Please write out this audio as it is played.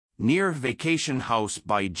Neer Vacation House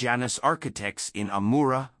by Janus Architects in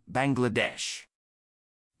AMURA, Bangladesh.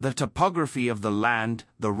 The topography of the land,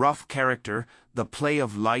 the rough character, the play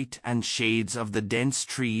of light and shades of the dense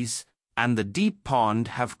trees, and the deep pond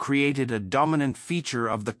have created a dominant feature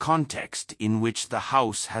of the context in which the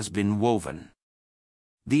house has been woven.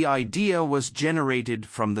 The idea was generated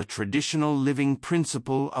from the traditional living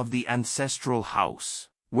principle of the ancestral house,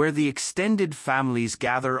 where the extended families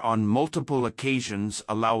gather on multiple occasions,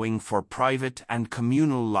 allowing for private and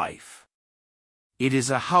communal life. It is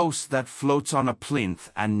a house that floats on a plinth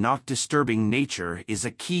and not disturbing nature is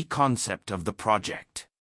a key concept of the project.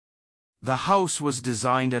 The house was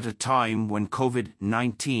designed at a time when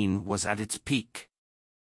COVID-19 was at its peak.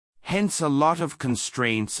 Hence, a lot of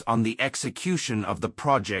constraints on the execution of the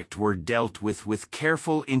project were dealt with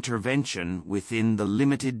careful intervention within the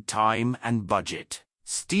limited time and budget.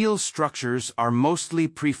 Steel structures are mostly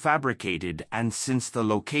prefabricated, and since the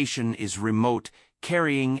location is remote,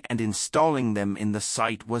 carrying and installing them in the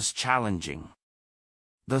site was challenging.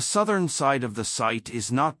 The southern side of the site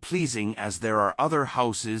is not pleasing as there are other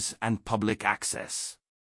houses and public access.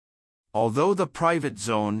 Although the private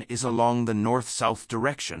zone is along the north-south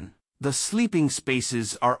direction, the sleeping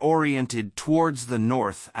spaces are oriented towards the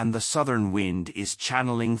north and the southern wind is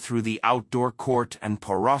channeling through the outdoor court and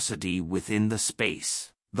porosity within the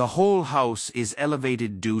space. The whole house is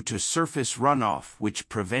elevated due to surface runoff which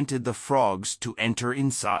prevented the frogs to enter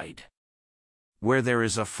inside. Where there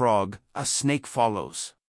is a frog, a snake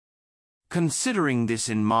follows. Considering this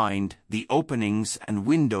in mind, the openings and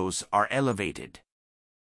windows are elevated.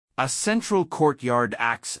 A central courtyard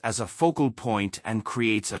acts as a focal point and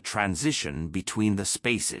creates a transition between the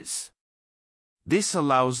spaces. This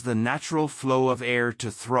allows the natural flow of air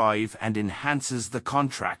to thrive and enhances the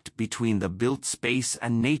contrast between the built space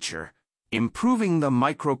and nature, improving the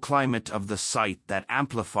microclimate of the site that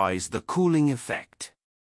amplifies the cooling effect.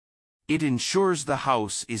 It ensures the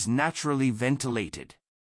house is naturally ventilated.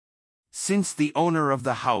 Since the owner of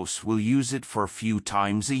the house will use it for a few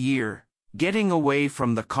times a year, getting away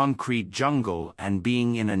from the concrete jungle and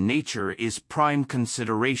being in a nature is prime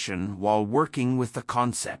consideration while working with the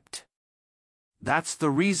concept. That's the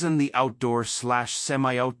reason the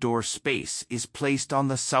outdoor/semi-outdoor space is placed on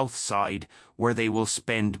the south side, where they will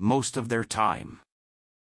spend most of their time.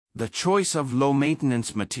 The choice of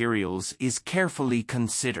low-maintenance materials is carefully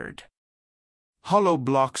considered. Hollow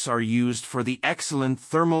blocks are used for the excellent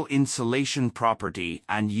thermal insulation property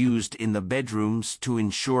and used in the bedrooms to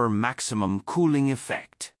ensure maximum cooling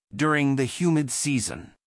effect during the humid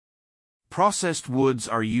season. Processed woods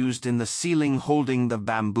are used in the ceiling, holding the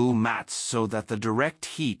bamboo mats so that the direct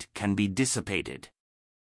heat can be dissipated.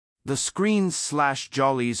 The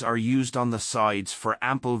screens/jollies are used on the sides for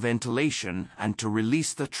ample ventilation and to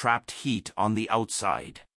release the trapped heat on the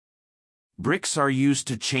outside. Bricks are used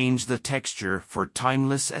to change the texture for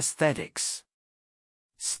timeless aesthetics.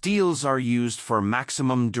 Steels are used for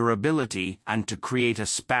maximum durability and to create a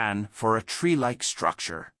span for a tree-like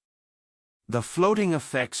structure. The floating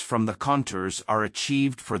effects from the contours are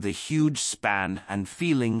achieved for the huge span and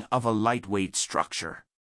feeling of a lightweight structure.